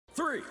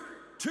3,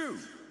 2,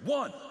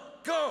 1,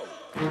 go!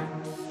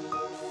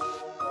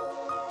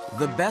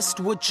 The best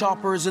wood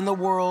choppers in the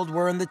world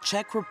were in the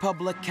Czech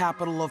Republic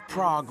capital of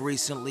Prague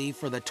recently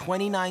for the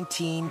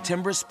 2019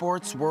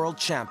 Timbersports World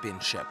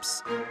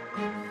Championships.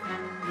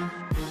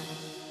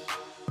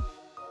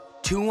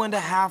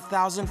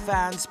 2,500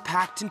 fans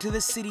packed into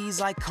the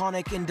city's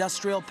iconic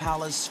industrial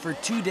palace for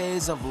 2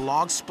 days of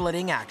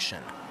log-splitting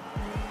action.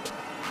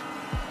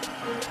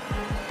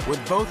 With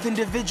both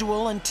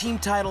individual and team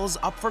titles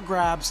up for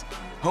grabs,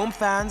 home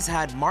fans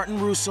had Martin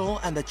Russell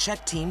and the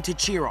Czech team to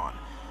cheer on.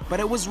 But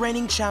it was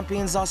reigning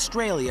champions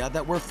Australia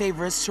that were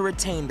favorites to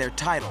retain their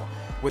title,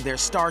 with their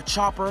star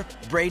chopper,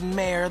 Braden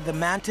Mayer, the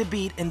man to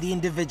beat in the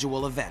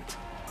individual event.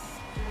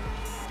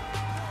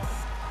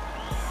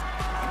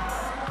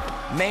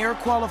 Mayer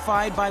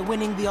qualified by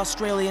winning the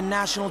Australian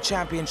National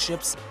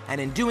Championships, and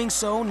in doing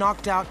so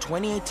knocked out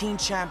 2018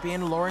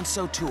 champion Lawrence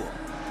O'Toole.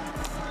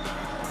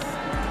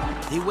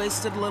 He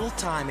wasted little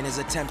time in his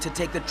attempt to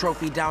take the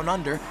trophy down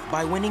under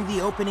by winning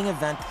the opening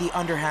event, the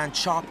underhand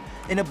chop,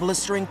 in a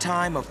blistering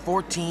time of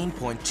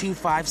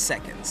 14.25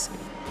 seconds.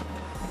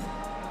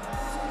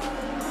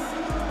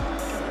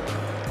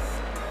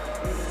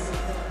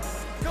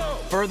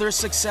 Further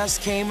success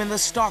came in the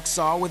stock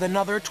saw with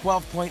another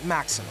 12-point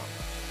maximum.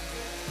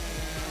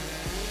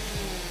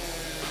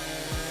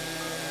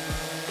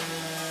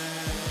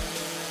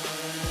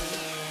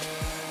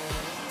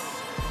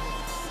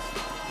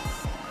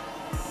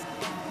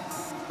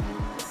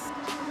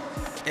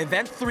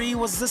 Event 3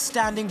 was the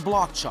standing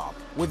block chop,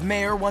 with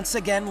Mayer once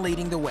again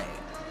leading the way.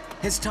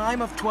 His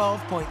time of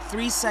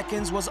 12.3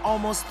 seconds was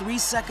almost 3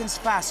 seconds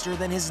faster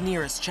than his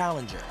nearest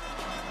challenger.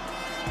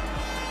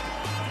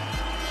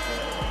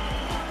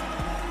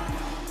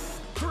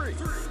 3,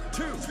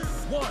 2,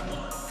 1,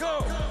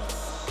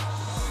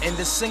 go! In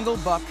the single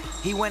buck,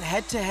 he went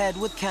head-to-head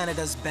with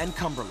Canada's Ben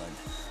Cumberland.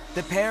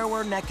 The pair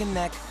were neck and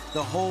neck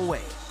the whole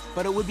way,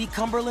 but it would be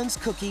Cumberland's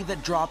cookie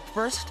that dropped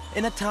first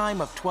in a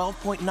time of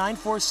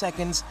 12.94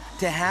 seconds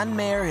to hand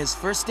Mayer his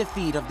first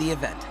defeat of the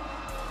event.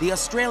 The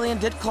Australian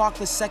did clock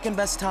the second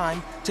best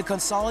time to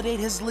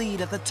consolidate his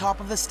lead at the top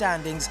of the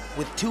standings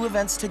with 2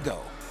 events to go.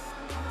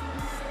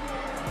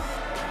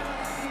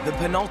 The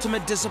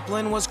penultimate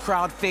discipline was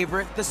crowd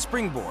favorite, the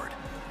springboard,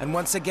 and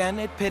once again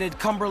it pitted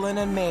Cumberland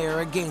and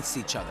Mayer against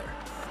each other.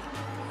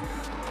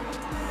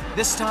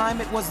 This time,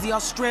 it was the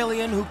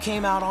Australian who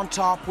came out on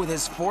top with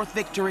his 4th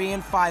victory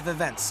in 5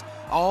 events,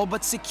 all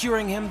but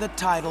securing him the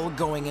title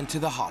going into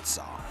the hot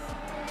saw.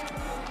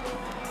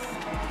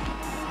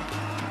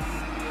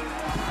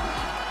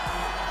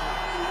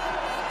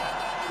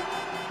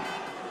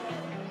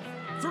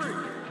 Three,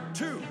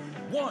 2,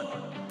 1,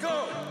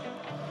 go!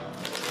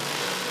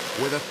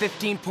 With a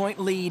 15-point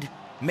lead,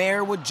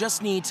 Mayer would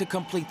just need to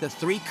complete the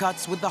 3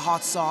 cuts with the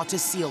hot saw to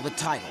seal the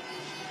title.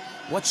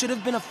 What should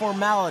have been a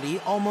formality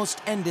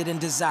almost ended in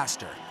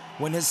disaster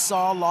when his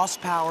saw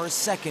lost power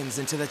seconds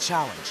into the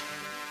challenge.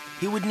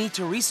 He would need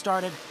to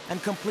restart it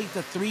and complete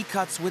the 3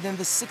 cuts within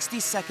the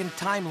 60-second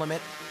time limit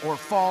or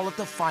fall at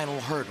the final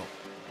hurdle.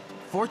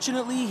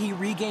 Fortunately, he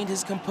regained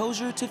his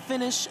composure to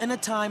finish in a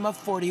time of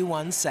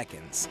 41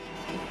 seconds.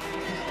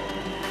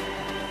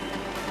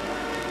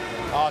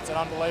 Oh, it's an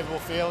unbelievable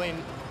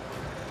feeling.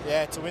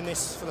 Yeah, to win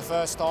this for the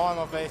first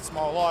time, it's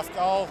my life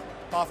goal,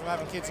 apart from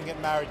having kids and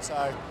getting married,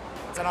 so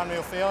it's an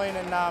unreal feeling,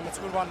 and it's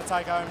a good one to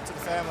take home to the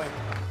family.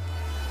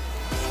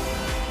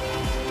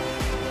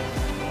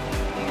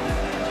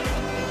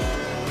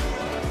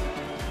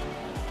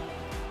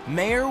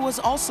 Mayer was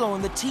also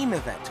in the team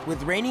event,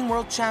 with reigning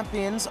world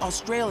champions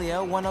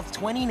Australia, one of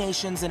 20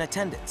 nations in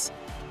attendance.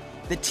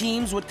 The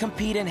teams would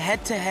compete in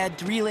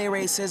head-to-head relay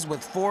races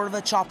with 4 of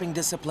the chopping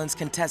disciplines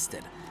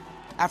contested.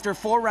 After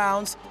 4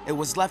 rounds, it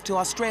was left to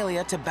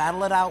Australia to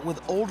battle it out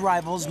with old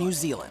rivals New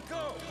Zealand.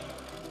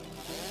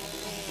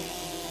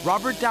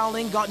 Robert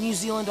Dowling got New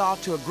Zealand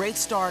off to a great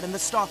start in the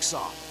stock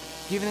saw,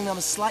 giving them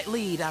a slight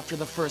lead after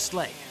the first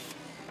leg.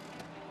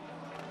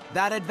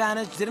 That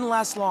advantage didn't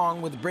last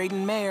long, with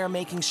Braden Mayer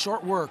making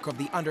short work of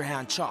the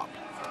underhand chop.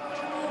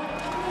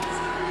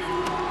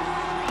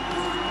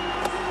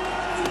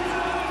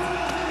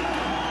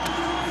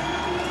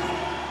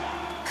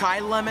 Kai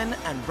Lemon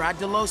and Brad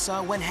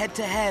DeLosa went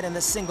head-to-head in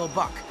the single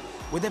buck,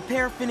 with the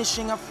pair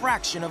finishing a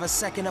fraction of a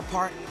second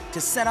apart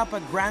to set up a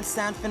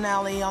grandstand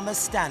finale on the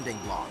standing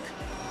block.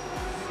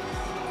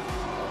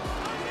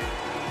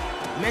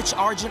 Mitch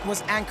Argent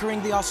was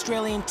anchoring the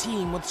Australian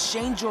team, with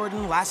Shane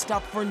Jordan last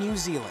up for New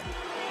Zealand.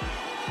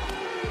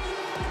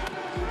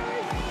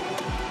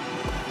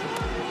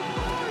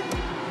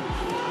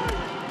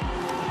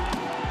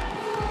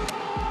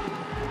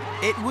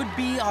 It would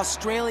be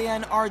Australia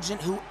and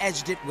Argent who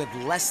edged it with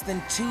less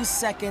than 2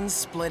 seconds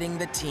splitting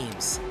the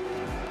teams.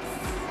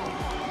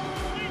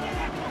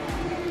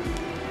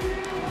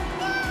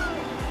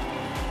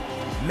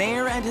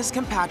 Mayer and his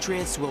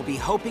compatriots will be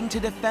hoping to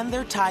defend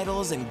their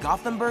titles in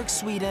Gothenburg,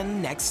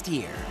 Sweden next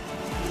year.